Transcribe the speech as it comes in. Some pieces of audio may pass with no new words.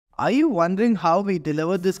Are you wondering how we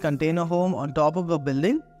delivered this container home on top of a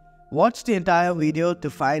building? Watch the entire video to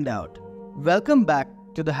find out. Welcome back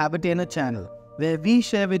to the Habitainer channel, where we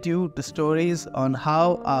share with you the stories on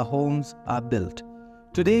how our homes are built.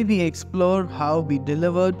 Today we explore how we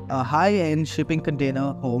delivered a high-end shipping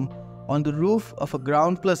container home on the roof of a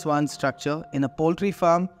ground+1 structure in a poultry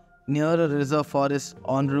farm near a reserve forest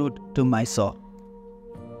en route to Mysore.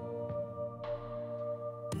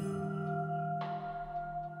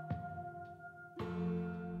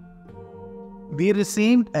 We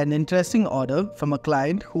received an interesting order from a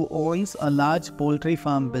client who owns a large poultry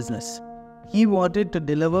farm business. He wanted to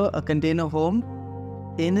deliver a container home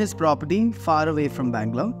in his property far away from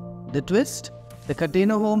Bangalore. The twist? The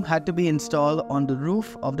container home had to be installed on the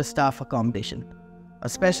roof of the staff accommodation. A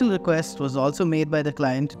special request was also made by the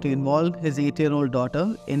client to involve his 8-year-old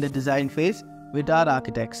daughter in the design phase with our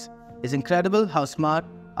architects. It's incredible how smart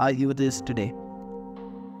our youth is today.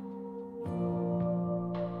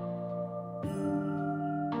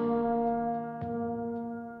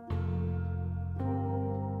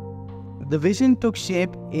 The vision took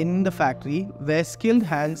shape in the factory where skilled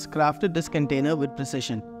hands crafted this container with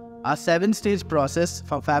precision. Our 7-stage process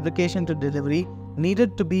from fabrication to delivery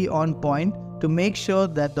needed to be on point to make sure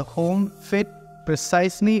that the home fit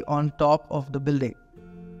precisely on top of the building.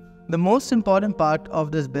 The most important part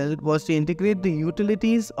of this build was to integrate the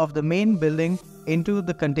utilities of the main building into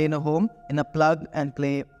the container home in a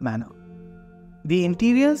plug-and-play manner. The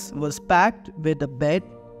interiors was packed with a bed,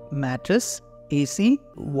 mattress, AC,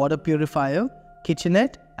 water purifier,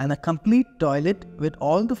 kitchenette and a complete toilet with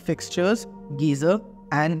all the fixtures, geyser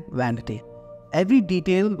and vanity. Every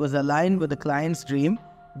detail was aligned with the client's dream,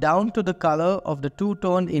 down to the color of the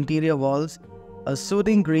two-toned interior walls, a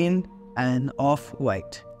soothing green and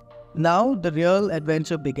off-white. Now the real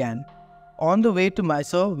adventure began. On the way to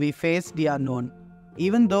Mysore, we faced the unknown.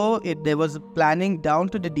 Even though there was planning down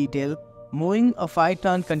to the detail, moving a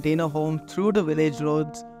 5-ton container home through the village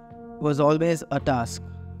roads was always a task.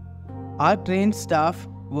 Our trained staff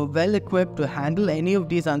were well equipped to handle any of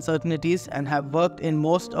these uncertainties and have worked in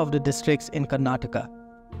most of the districts in Karnataka.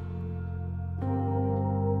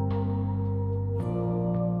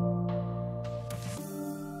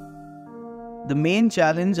 The main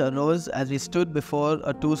challenge arose as we stood before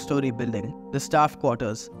a 2-story building, the staff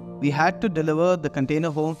quarters. We had to deliver the container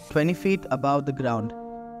home 20 feet above the ground.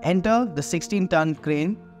 Enter the 16-ton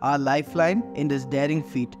crane, our lifeline in this daring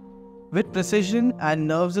feat. With precision and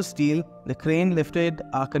nerves of steel, the crane lifted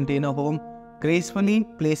our container home, gracefully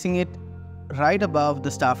placing it right above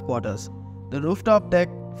the staff quarters. The rooftop deck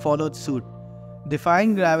followed suit.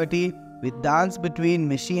 Defying gravity with dance between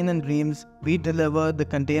machine and dreams, we delivered the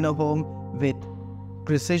container home with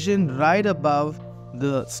precision right above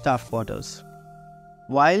the staff quarters.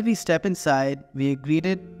 While we step inside, we are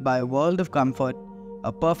greeted by a world of comfort,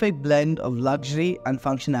 a perfect blend of luxury and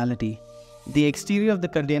functionality. The exterior of the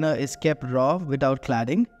container is kept raw without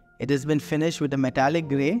cladding. It has been finished with a metallic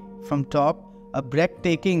grey. From top, a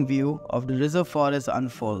breathtaking view of the reserve forest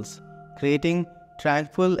unfolds, creating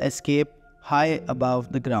tranquil escape high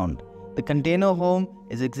above the ground. The container home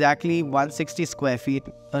is exactly 160 square feet,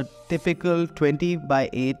 a typical 20 by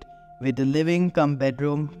 8 with a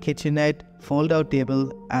living-cum-bedroom, kitchenette, fold-out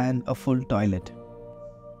table and a full toilet.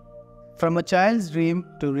 From a child's dream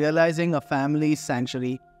to realizing a family's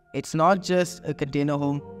sanctuary, it's not just a container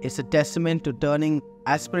home, it's a testament to turning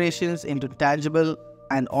aspirations into tangible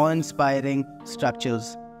and awe-inspiring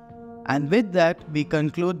structures. And with that, we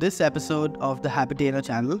conclude this episode of the Habitainer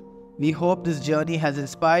channel. We hope this journey has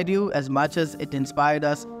inspired you as much as it inspired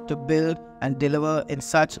us to build and deliver in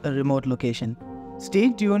such a remote location.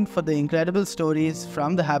 Stay tuned for the incredible stories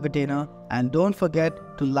from the Habitainer and don't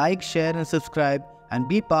forget to like, share and subscribe and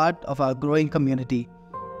be part of our growing community.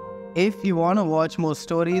 If you want to watch more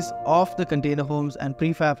stories of the container homes and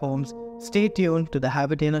prefab homes, stay tuned to the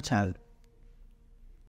Habitainer channel.